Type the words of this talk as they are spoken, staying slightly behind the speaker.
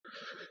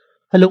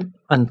Hello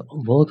and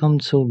welcome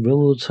to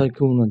Railroad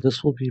Tycoon, and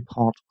this will be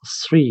part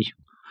 3.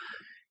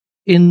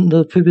 In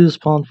the previous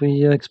part,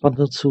 we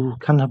expanded to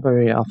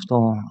Canterbury after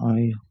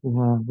a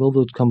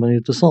railroad company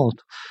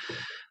dissolved,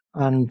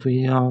 and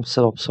we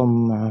set up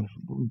some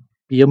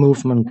beer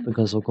movement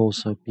because, of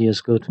course, beer is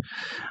good.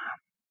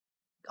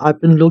 I've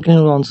been looking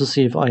around to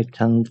see if I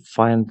can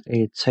find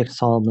a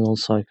textile mill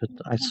so I could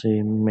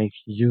actually make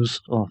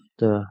use of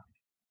the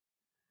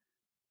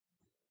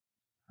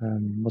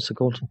what's it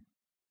called?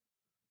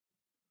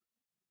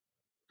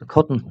 The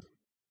cotton.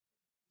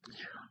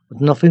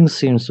 But nothing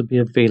seems to be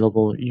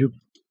available. You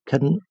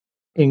can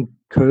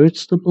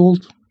encourage the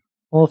build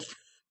of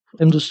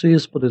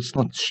industries, but it's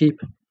not cheap.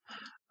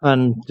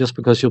 And just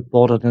because you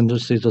bought an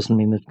industry doesn't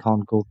mean it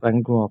can't go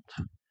bankrupt.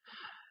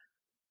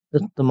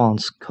 It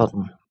demands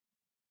cotton.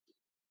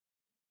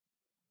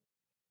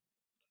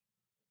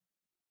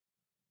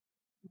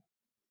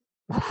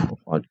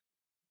 I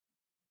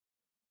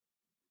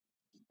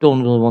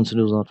don't really want to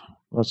do that.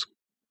 That's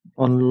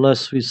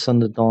unless we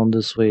send it down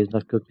this way,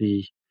 that could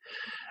be,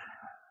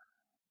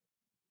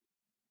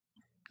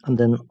 and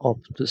then up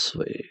this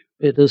way.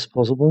 It is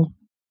possible.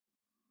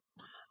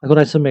 I could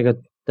actually make a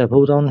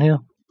depot down here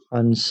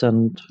and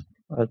send.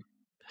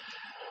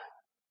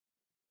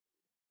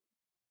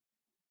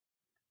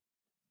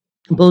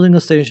 Building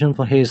a station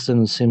for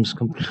Hastings seems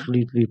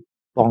completely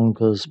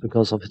bonkers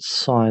because of its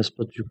size,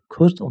 but you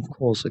could, of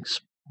course,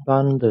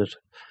 expand it.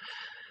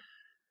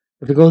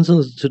 If you're going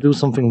to do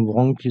something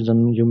wonky,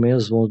 then you may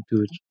as well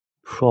do it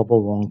proper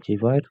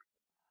wonky, right?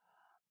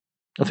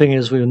 The thing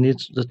is, we need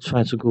to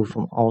try to go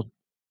from out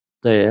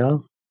there.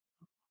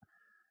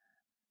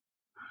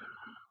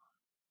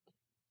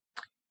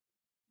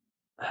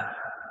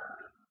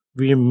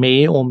 We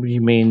may or we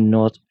may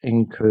not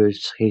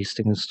encourage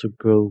Hastings to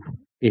grow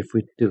if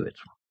we do it.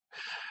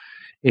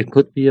 It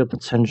could be a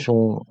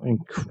potential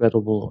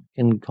incredible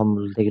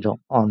income later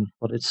on,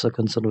 but it's a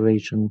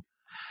consideration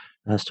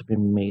that has to be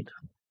made.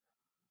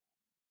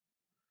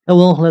 Oh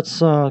well,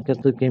 let's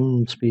get the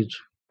game speed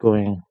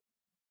going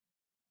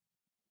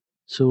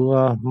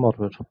to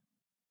moderate.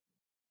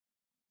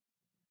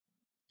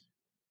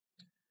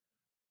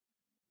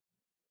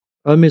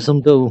 Earn me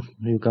some dough,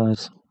 you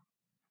guys.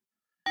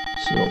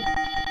 So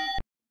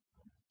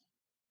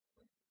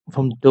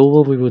from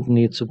Dover, we would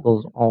need to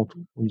build out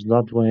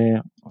that way.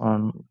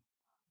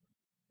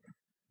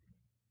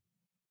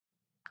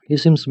 He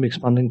seems to be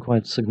expanding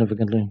quite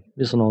significantly.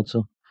 Listen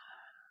also.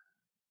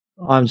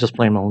 I'm just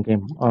playing my own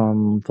game,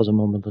 for the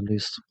moment at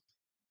least.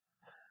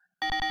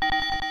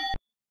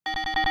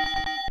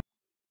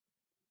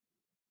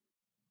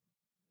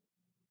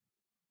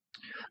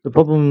 The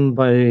problem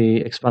by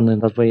expanding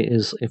that way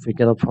is if we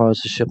get a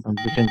priority shipment,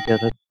 we can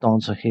get it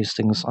down to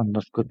Hastings, and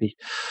that could be.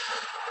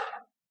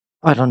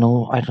 I don't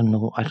know.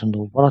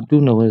 What I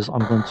do know is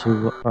I'm going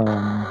to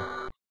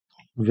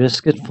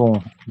risk it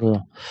for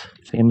the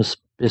famous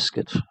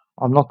biscuit.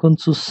 I'm not going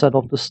to set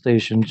up the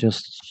station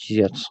just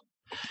yet.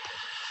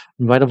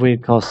 Right away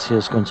cost here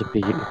is going to be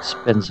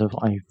expensive,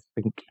 I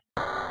think.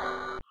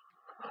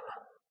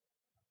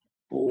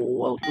 Oh,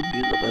 what would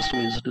be the best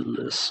way to do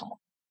this?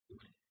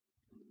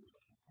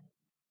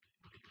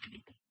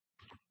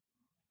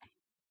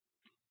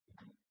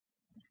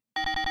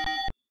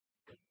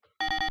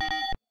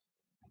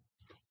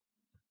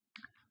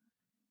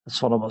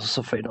 That's what I was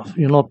afraid of.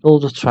 You not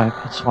build a track,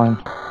 it's fine.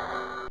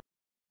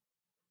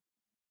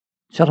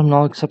 Chatham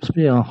now accepts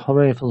beer.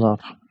 Hooray for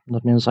that.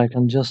 That means I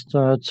can just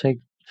take.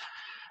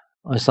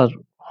 I start.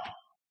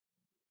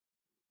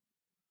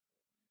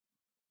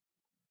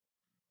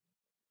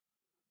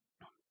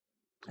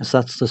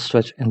 That's the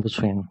stretch in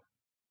between.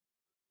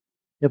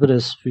 Yep, it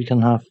is. We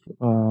can have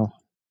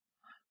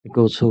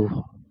go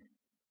to.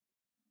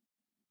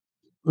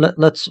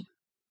 Let's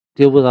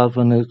deal with that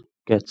when it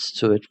gets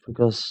to it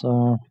because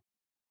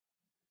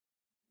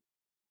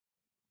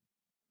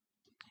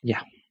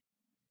yeah.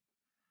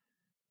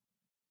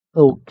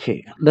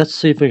 Okay, let's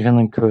see if we can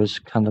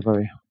encourage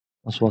Canterbury.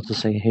 That's what to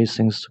say,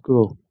 Hastings to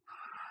grow.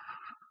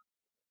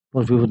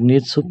 But we would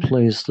need to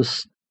place the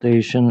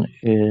station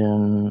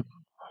in.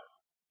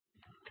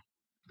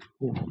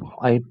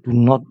 I do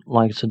not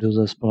like to do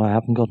this, but I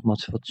haven't got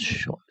much of a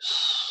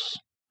choice.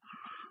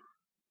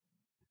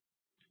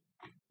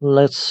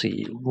 Let's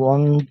see.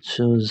 1,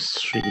 2,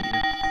 3,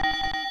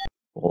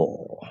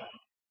 4.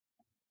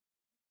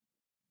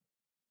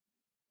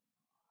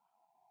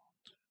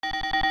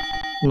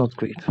 Not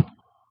great.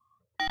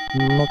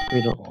 Not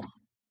great at all.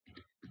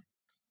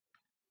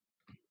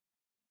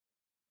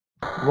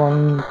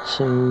 1,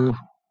 2.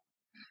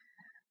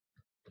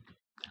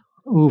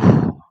 Oof.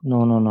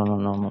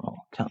 No.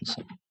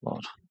 Cancel.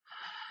 Lord.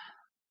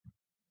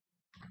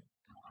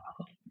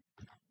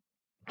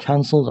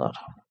 Cancel that.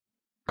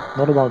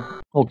 What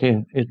about.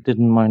 Okay, it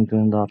didn't mind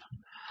doing that.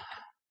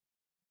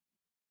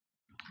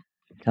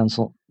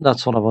 Cancel.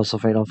 That's what I was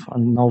afraid of.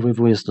 And now we've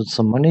wasted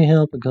some money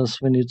here because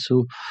we need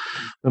to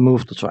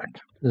remove the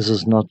track. This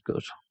is not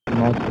good.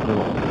 Not good at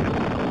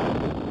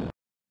all.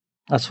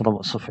 That's what I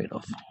was afraid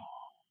of.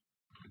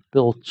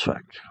 Build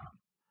track.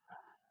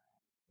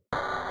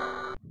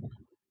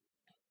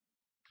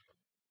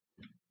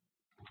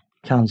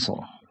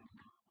 Cancel.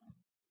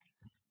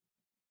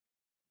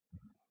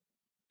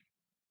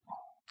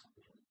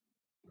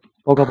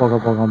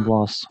 Bogger,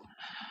 blast.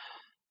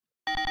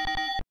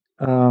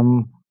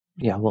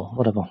 Yeah, well,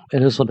 whatever.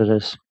 It is what it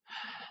is.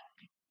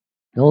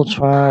 Build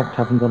track,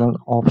 haven't got an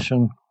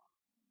option.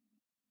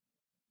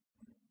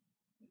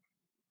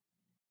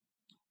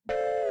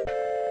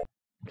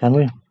 Can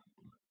we?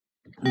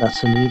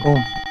 That's illegal,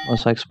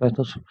 as I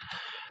expected.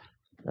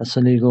 That's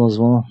illegal as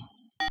well.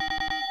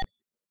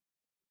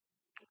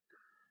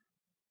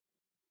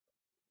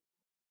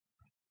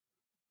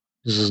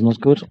 This is not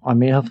good. I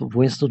may have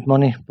wasted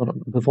money, but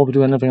before we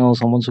do anything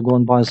else, I want to go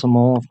and buy some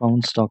more of my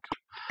own stock.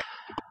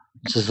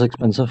 This is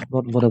expensive,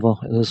 but whatever.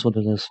 It is what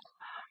it is.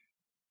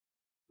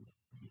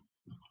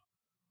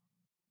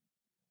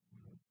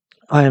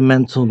 I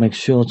meant to make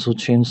sure to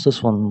change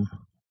this one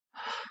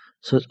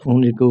so it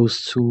only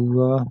goes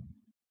to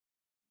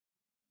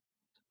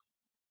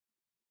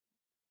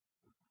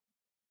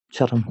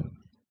Chatham.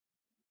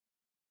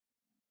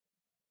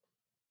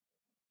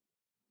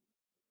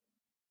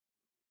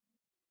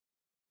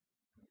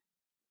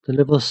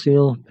 Deliver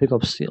steel, pick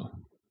up steel.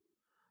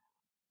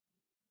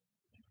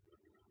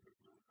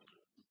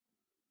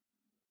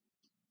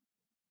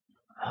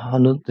 Oh,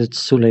 no,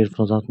 it's too late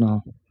for that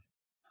now.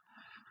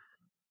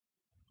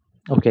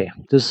 Okay,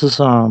 this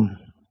is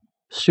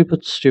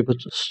stupid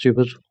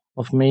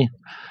of me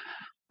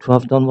to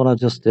have done what I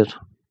just did.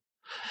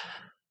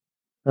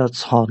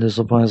 That's hardly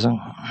surprising.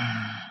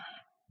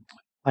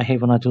 I hate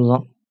when I do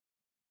that.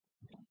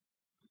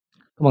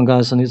 Come on,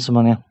 guys, I need some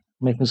money.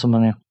 Make me some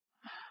money.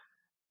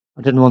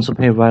 I didn't want to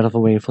pay right off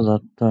away for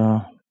that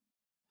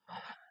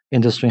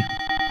industry.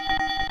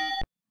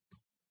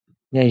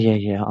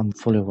 Yeah, I'm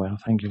fully aware.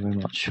 Thank you very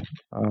much.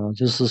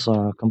 This is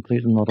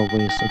completely not a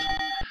wasted.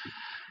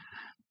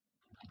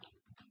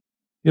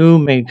 You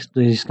make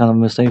these kind of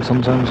mistakes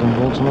sometimes,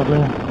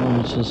 unfortunately,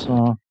 which is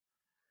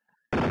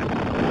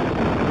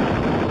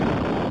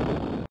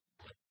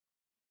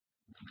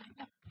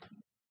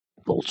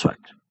bull track.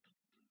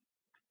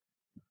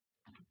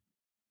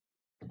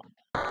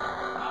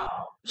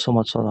 So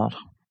much of that.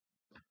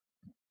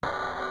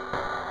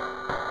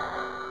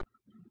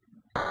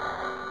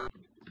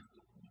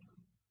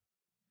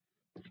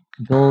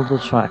 Build the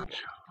track.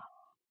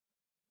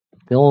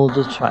 Build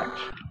the track.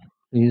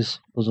 Please,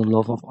 for the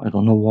love of I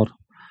don't know what.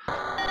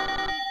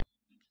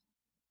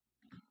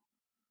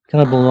 Can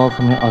I build out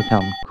from here? I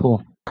can.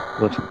 Cool.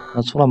 Good.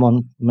 That's what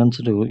I'm meant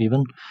to do,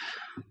 even.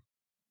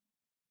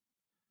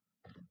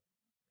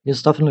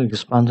 He's definitely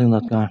expanding,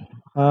 that guy.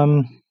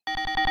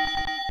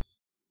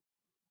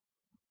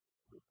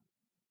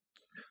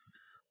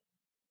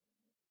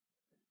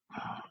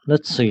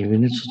 Let's see, we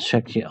need to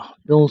check here.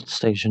 Build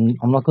station.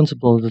 I'm not going to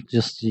build it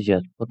just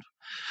yet, but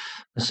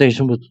the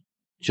station would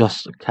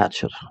just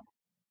catch it.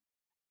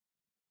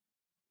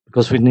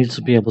 Because we need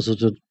to be able to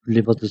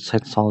deliver the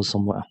textiles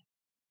somewhere.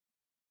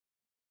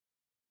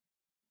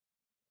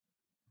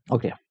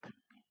 Okay.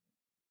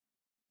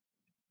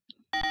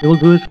 We will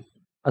do it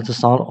at the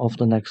start of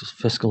the next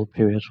fiscal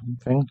period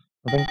thing,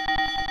 I think.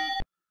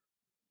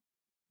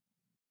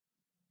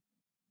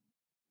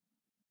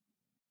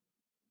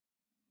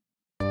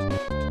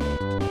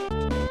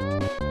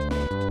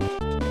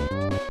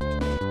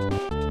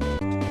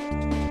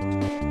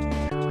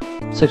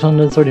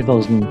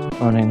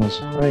 $630,000 earnings.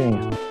 Hooray.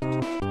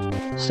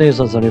 Stays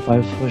at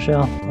 35 for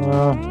sure.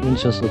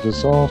 Winchester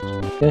dissolved.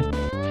 Okay.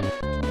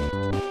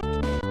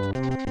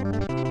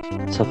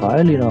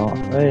 Sapphire leader.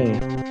 Hey.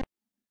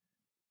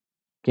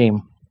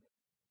 Game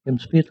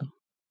speed.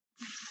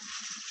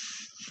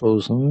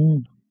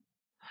 Frozen.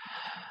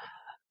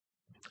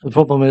 The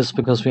problem is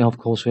because we, of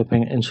course, we're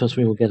paying interest,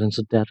 we will get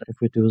into debt if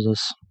we do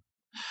this.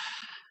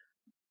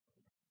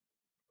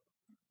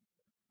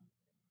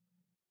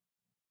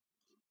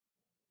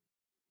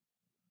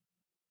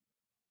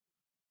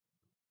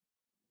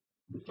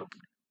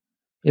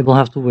 It will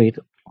have to wait.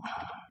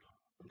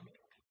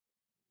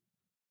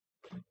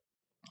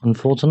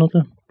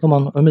 Unfortunately. Come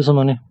on, earn me some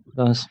money,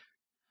 guys.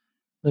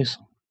 Please.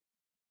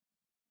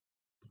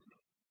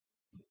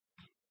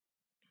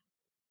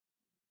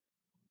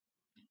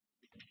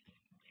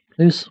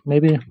 Please,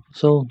 maybe,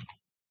 so,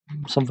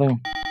 something.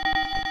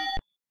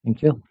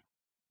 Thank you.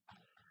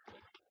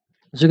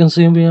 As you can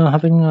see, we are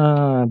having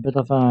a bit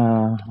of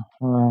a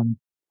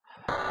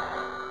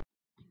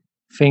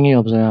thingy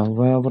up there.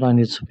 Where would I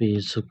need to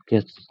be to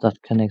get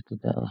that connected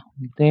there?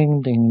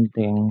 Ding, ding,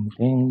 ding,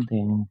 ding,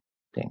 ding,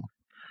 ding.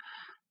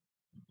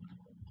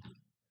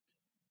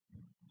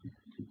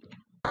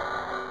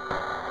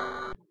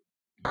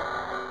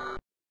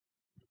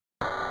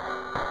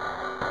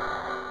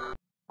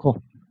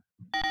 Cool.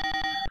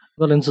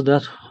 Well, into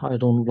that, I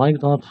don't like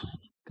that.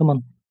 Come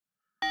on.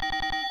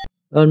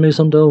 Earn me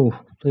some dough,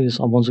 please.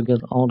 I want to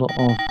get out of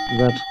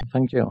that.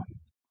 Thank you.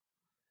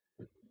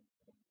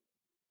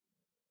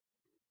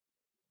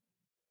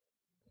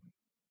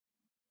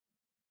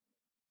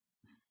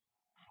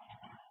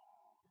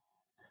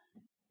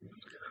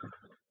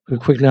 We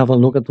quickly have a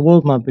look at the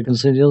world map. We can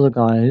see the other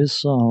guy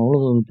is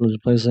all over the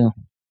place here.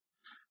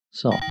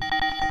 So,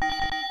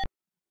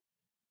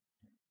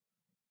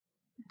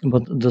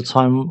 but the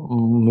time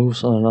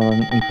moves at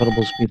an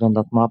incredible speed on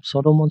that map, so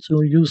I don't want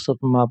to use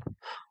that map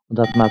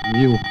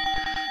view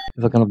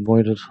if I can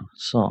avoid it.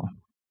 So,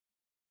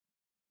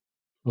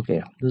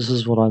 okay, this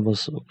is what I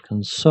was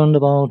concerned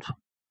about.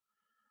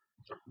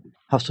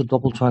 Have to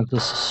double track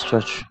this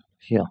stretch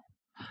here.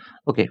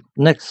 Okay,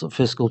 next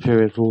fiscal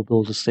period we'll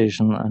build a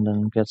station and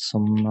then get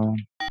some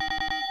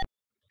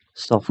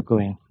stuff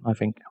going, I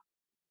think.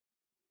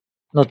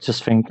 Not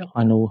just think,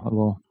 I know I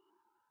will.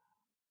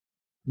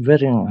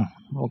 Very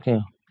okay,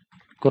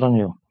 good on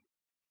you.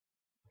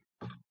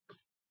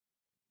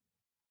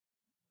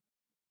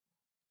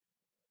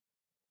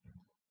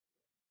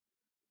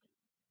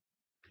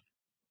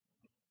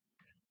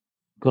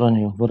 Good on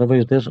you. Whatever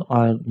you did,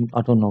 I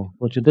don't know.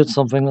 But you did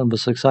something that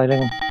was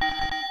exciting.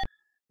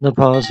 The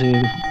party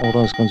order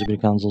is going to be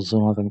cancelled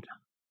soon, I think.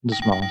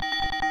 This morning.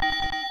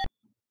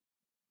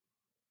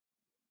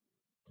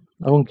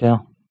 I don't care.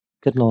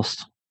 Get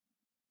lost.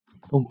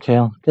 Don't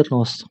care. Get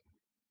lost.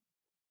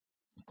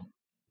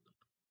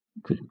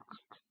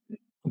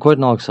 Quite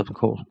now, except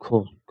cool.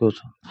 Cool. Good.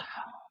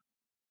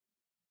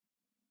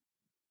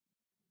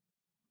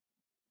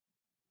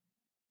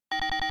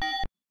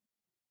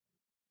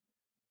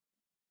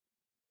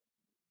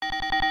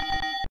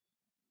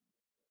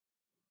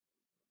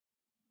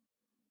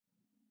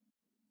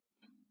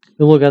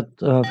 We will get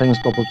things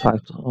double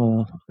tracked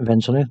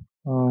eventually.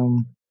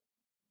 All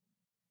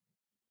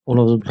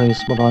over the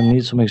place, but I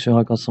need to make sure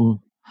I got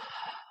some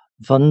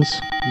funds.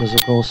 There's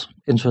of course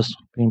interest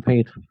being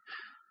paid.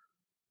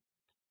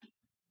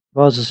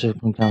 Ridership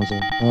can cancel.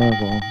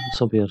 Well,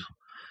 so be it.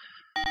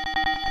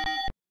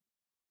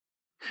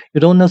 You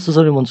don't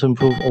necessarily want to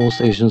improve all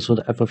stations with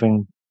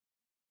everything,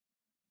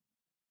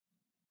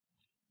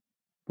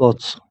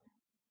 but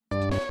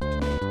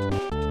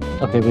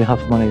okay, we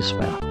have money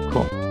spare.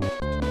 Cool.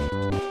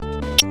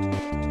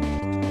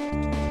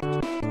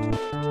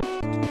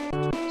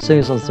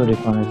 Sales at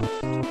 35.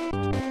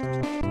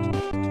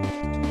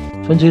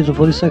 20 to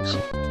 46.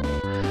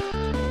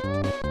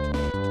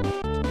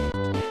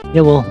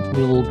 Yeah, well,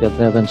 we will get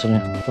there eventually.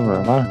 Don't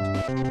worry about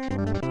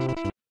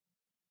it.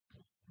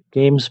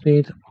 Game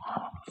speed.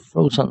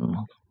 Frozen.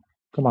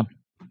 Come on.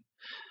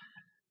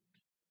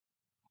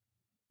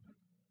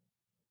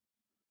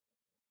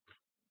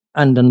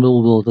 And then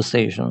we'll build the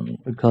station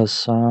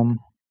because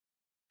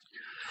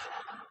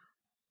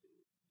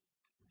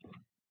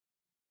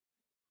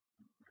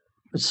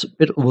it's a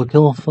bit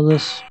overkill for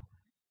this.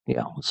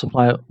 Yeah,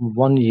 supply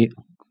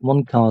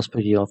 1 cars per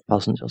year of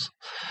passengers.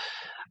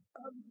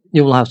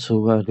 You will have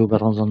to do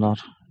better than that.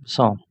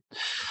 So,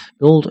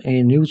 build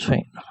a new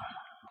train,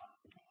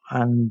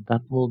 and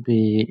that will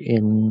be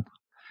in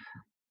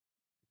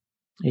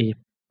a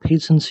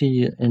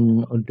patency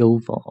in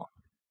Dover.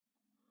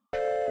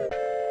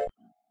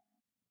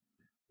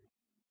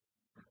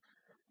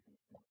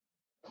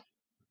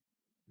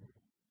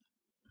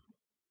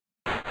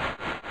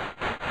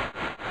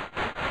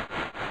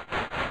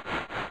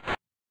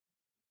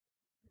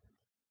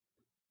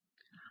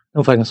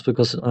 No thanks,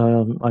 because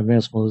I may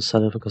as well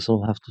sell it because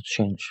I'll have to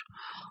change.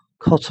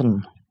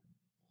 Cotton,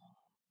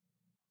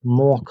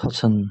 more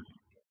cotton,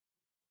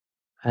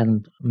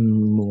 and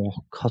more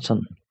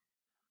cotton.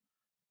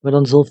 Wait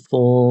until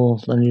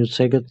fall, then you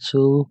take it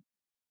to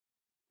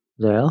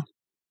there,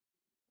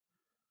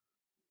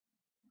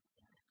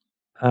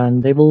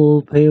 and they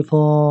will pay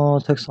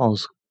for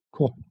textiles.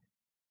 Cool.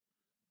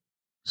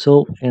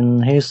 So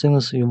in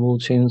Hastings, you will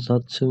change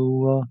that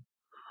to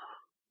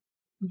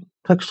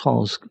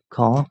textiles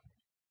car.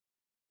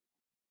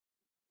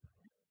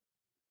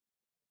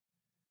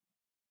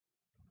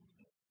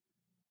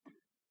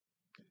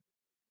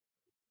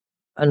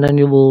 And then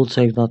you will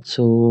take that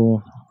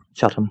to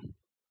Chatham.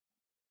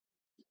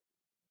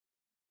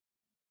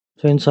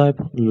 Train type,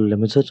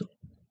 limited.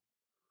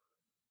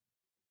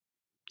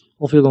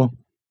 Off you go.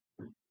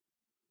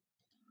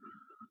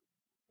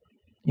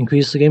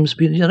 Increase the game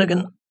speed yet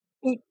again.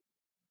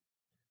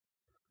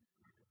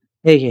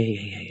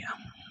 Yeah.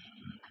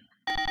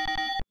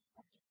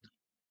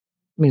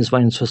 Means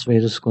my interest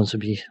rate is going to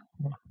be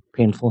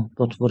painful,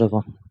 but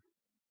whatever.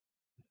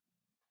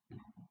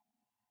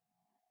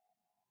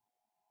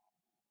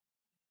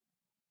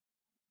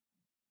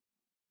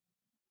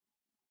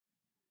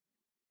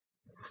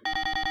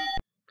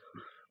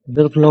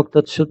 Bit of luck,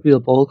 that should be a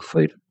bulk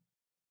freight.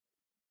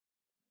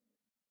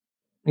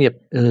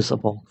 Yep, it is a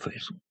bulk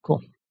freight.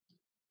 Cool.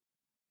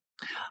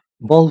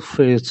 Bulk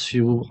freights,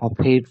 you are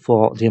paid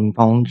for the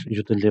amount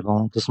you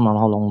deliver. Doesn't matter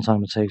how long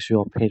time it takes, you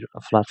are paid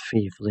a flat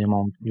fee for the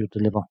amount you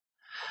deliver.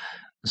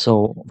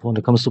 So when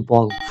it comes to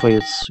bulk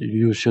freights,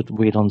 you should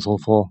wait until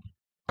fall.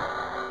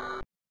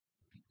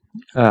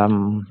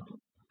 I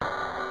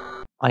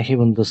hate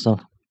when this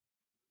stuff.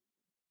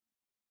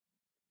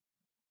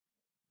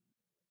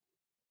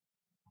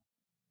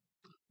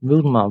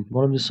 Route map,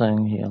 what are we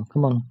saying here?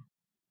 Come on,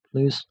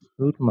 please,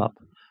 route map.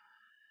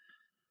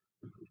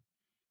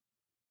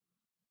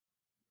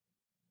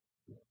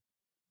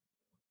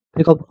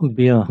 Pick up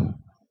beer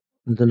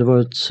and deliver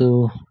it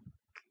to,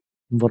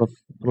 but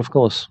of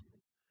course,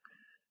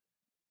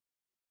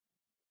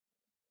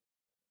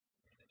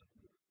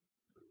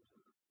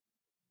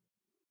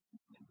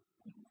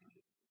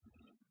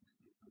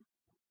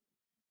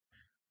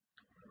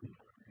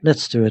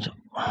 Let's do it.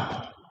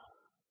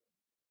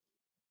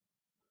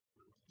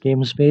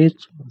 Game speed,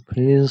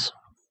 please.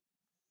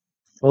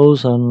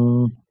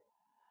 Frozen.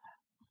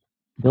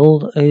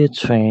 Build a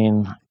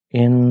train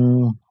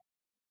in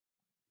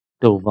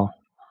Dover.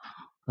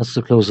 That's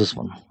the closest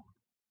one.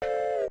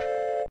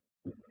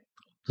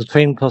 The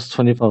train costs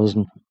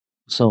 20,000.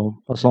 So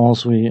as long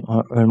as we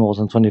earn more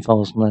than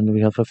 20,000, then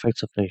we have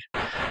effectively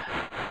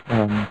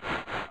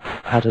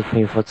had it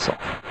pay for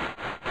itself.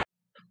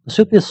 There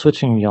should be a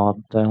switching yard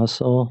there,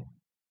 so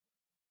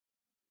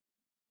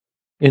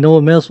we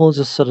may as well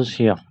just set it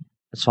here.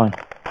 It's fine.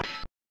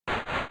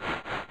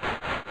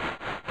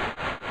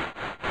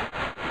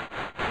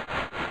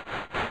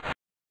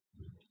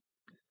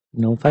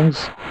 No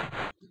thanks.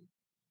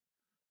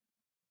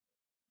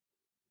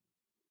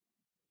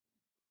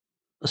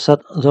 Set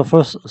the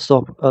first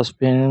stop as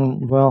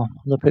being, well,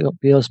 the pickup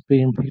beer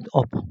being picked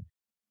up.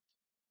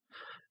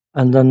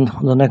 And then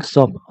the next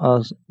stop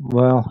as,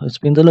 well, it's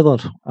been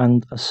delivered.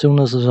 And as soon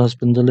as it has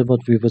been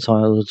delivered, we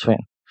retire the train.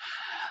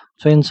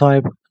 Train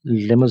type,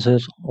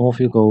 limited,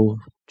 off you go.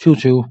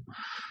 Choo-choo.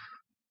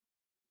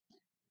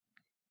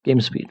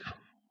 Game speed,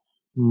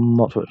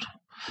 moderate.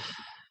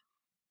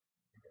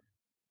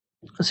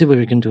 Let's see what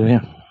we can do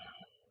here.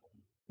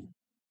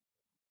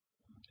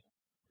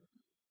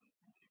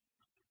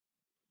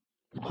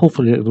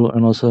 Hopefully it will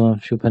earn us a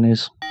few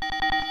pennies.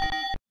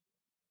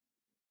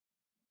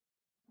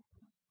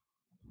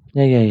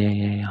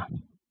 Yeah.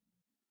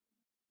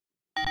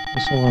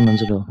 That's all I'm meant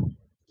to do.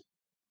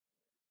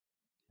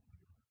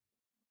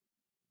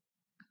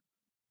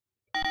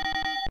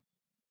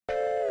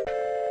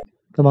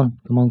 Come on.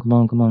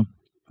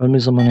 Earn me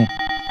some money.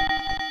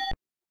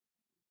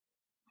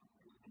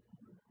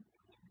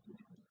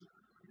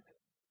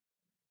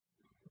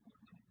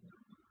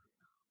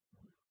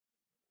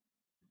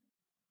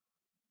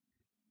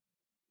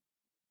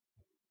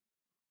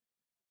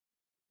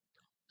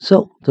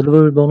 So,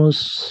 delivery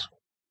bonus.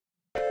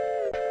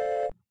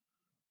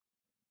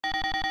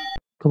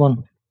 Come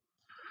on.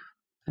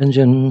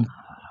 Engine.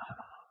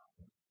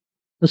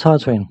 It's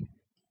hard train.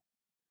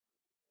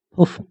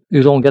 Oof,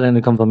 you don't get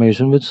any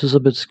confirmation, which is a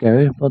bit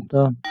scary, but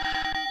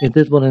it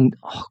did one in...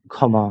 Oh,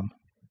 come on.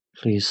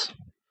 Please.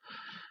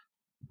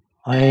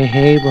 I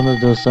hate when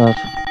it does that.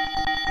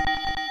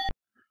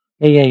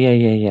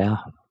 Yeah.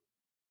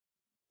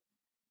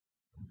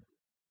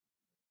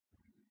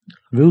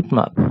 Route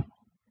map.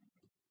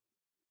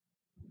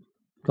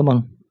 Come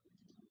on.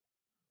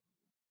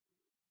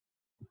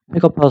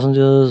 Pick up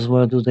passengers.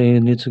 Where do they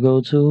need to go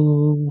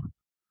to?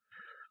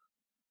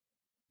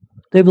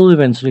 They will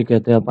eventually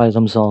get there by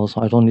themselves.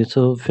 I don't need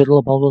to fiddle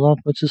about with that,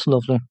 which is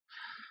lovely.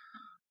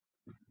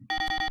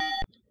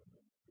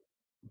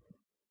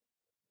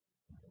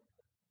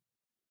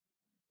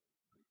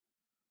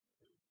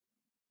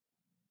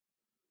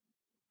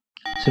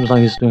 Seems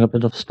like he's doing a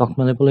bit of stock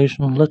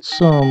manipulation. Let's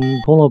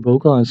call our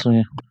broker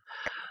actually.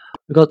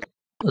 We got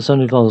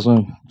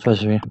 70,000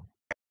 treasury.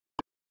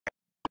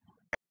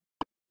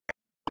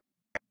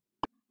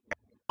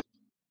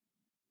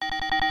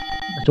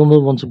 I don't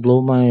really want to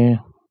blow my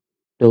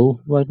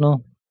dough right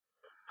now.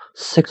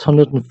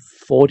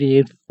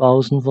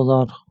 648,000 for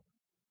that.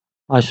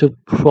 I should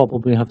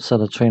probably have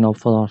set a train up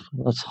for that.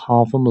 That's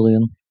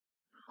 500,000.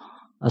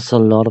 That's a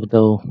lot of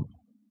dough.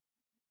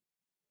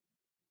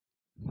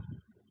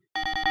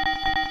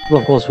 Well,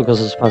 of course, because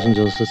it's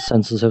passengers, it's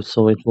sensitive,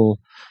 so it will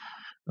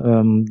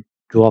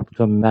drop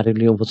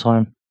dramatically over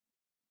time.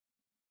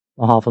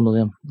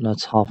 500,000.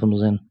 That's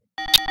 500,000.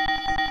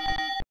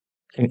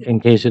 In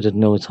case you didn't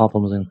know, it's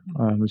 500,000.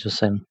 I'm just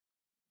saying.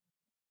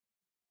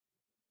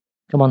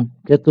 Come on,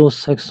 get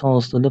those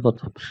textiles delivered,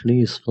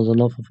 please, for the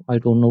love of I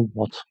don't know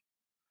what.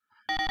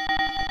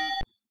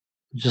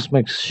 Just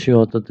make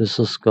sure that this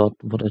has got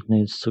what it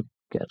needs to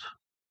get.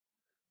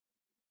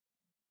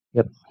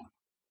 Yep.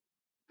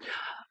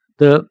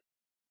 The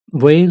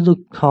way the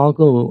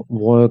cargo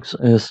works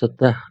is that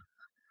the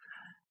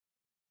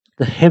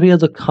heavier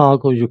the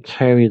cargo you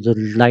carry, the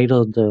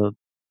lighter the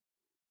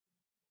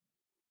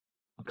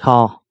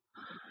car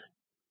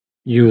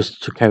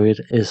used to carry it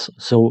is.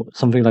 So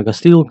something like a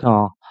steel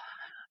car,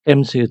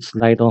 empty, it's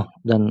lighter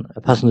than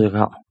a passenger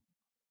car.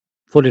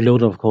 Fully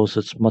loaded, of course,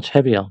 it's much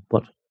heavier,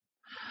 but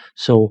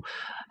so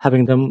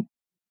having them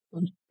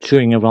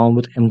chewing around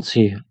with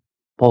empty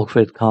bulk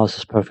freight cars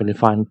is perfectly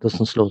fine. It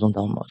doesn't slow them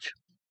down much.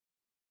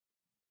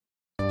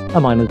 A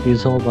minor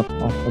detail, but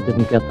I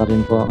didn't get that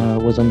info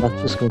within that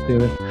fiscal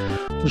period.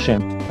 It's a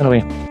shame.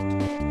 Anyway,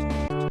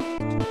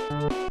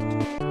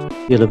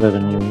 dealer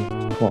revenue,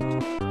 cool.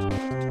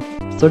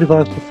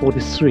 35 to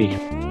 43.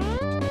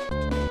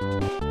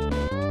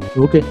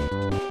 Okay.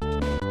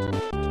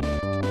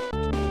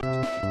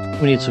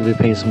 We need to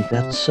repay some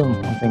debt soon,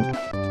 I think.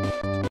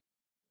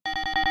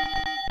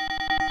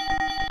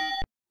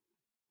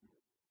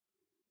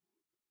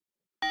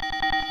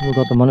 We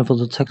got the money for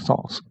the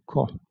textiles.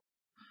 Cool.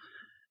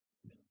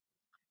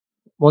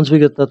 Once we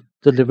get that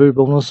delivery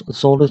bonus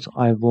sorted,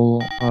 I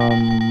will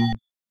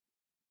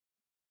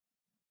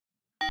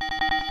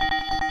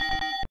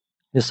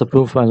it's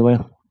approved, by the way.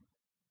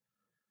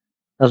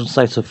 That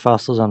sites it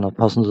faster than a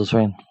passenger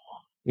train,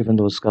 even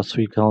though it's got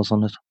 3 cars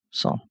on it.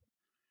 So,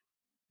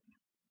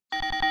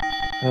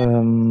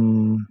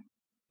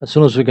 as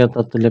soon as we get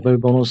that delivery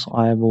bonus,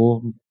 I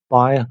will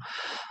buy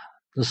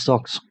the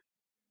stocks.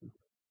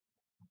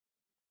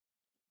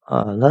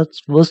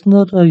 Wasn't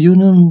that a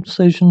Union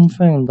Station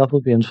thing? That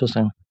would be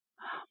interesting.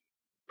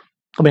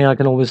 I mean, I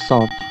can always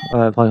start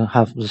if I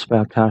have the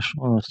spare cash,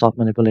 start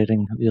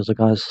manipulating the other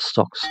guy's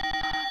stocks.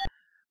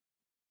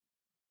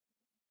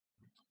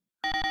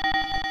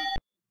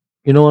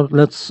 You know what?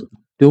 Let's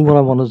do what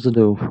I wanted to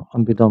do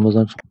and be done with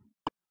it.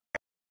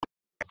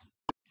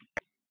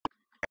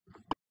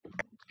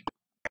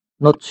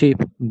 Not cheap,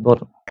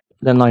 but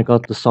then I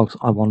got the stocks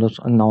I wanted,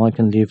 and now I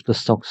can leave the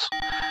stocks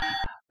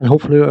and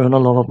hopefully earn a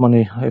lot of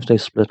money if they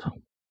split.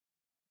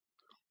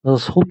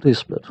 Let's hope they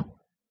split.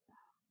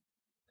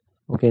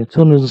 Okay,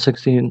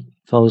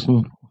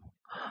 216,000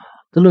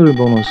 delivery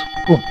bonus.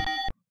 Cool.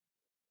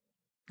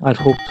 I'd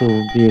hope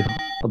to be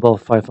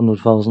above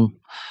 500,000.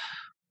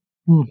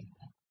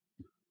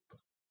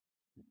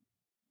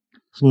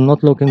 So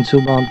not looking too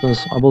bad.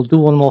 I will do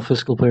one more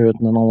fiscal period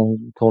and then I'll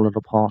call it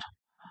a part.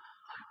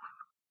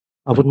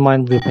 I wouldn't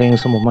mind repaying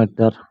some of my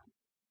debt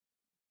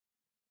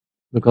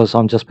because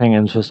I'm just paying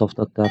interest of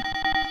that debt.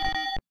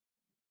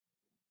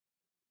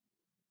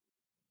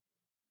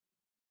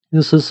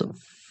 This is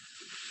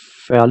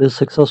fairly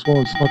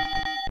successful. It's not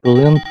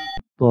brilliant,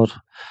 but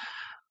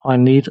I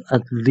need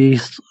at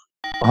least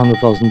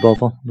 100,000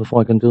 buffer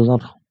before I can do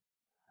that.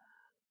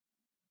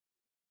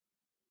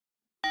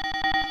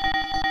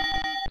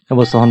 It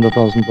was the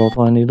 100,000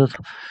 buffer I needed.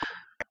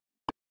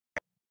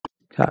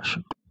 Cash.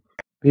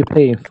 We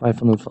pay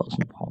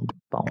 500,000 pound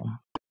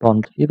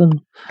bond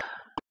even.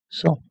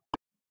 So,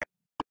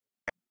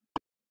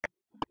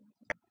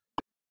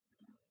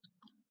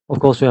 of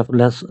course, we have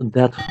less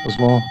debt as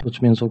well,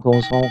 which means, of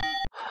course, our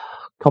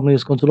company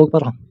is going to look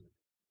better.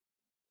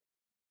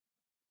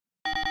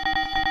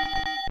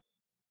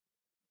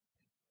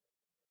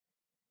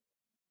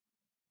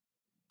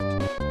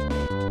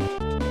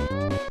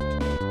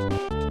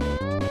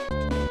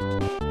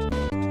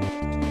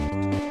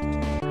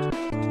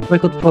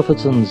 Record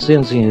profits in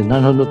CNC,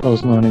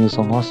 900,000 earnings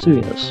in the last 2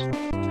 years.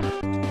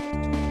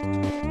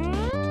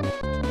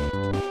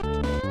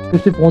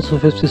 54 to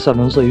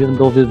 57, so even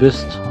though we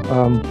missed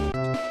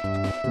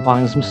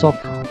buying some stock,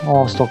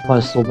 our stock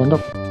price still went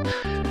up.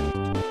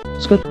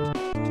 It's good.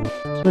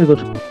 It's very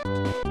good.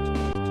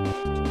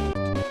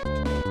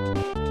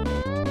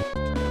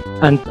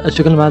 And as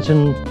you can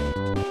imagine,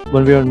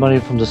 when we earn money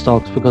from the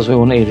stocks, because we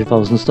own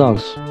 80,000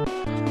 stocks,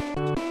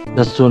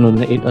 that's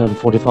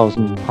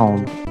 240,000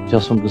 pounds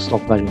just from the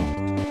stock value.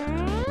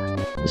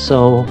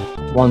 So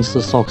once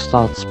the stock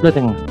starts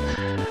splitting,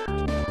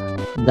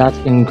 that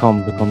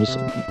income becomes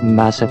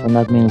massive, and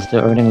that means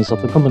the earnings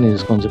of the company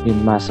is going to be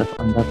massive,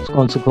 and that's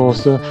going to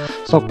cause the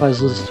stock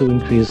prices to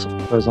increase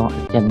further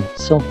again.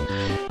 So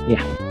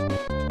yeah,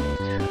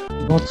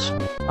 but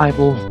I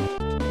will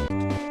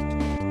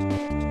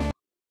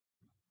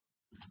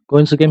go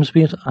into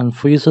GameSpeed and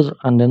freeze it,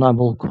 and then I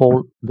will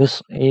call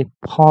this a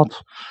part.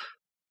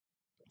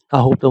 I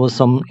hope there was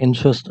some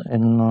interest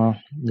in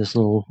this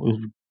little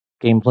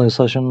gameplay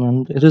session,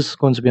 and it is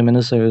going to be a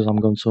mini-series I'm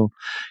going to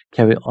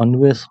carry on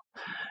with.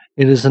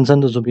 It is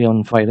intended to be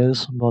on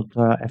Fridays, but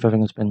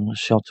everything has been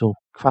shot to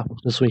crap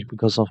this week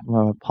because of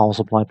power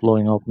supply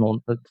blowing up. No,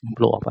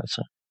 blow up, I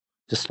say.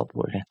 Just stopped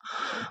working.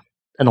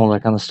 And all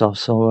that kind of stuff.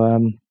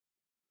 So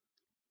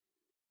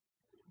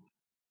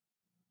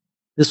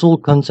this will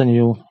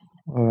continue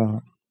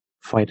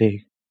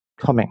Friday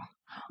coming,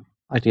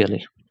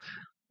 ideally.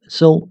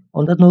 So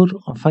on that note,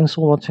 thanks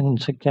for watching and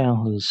take care.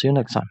 I'll see you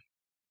next time.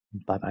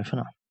 Bye bye for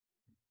now.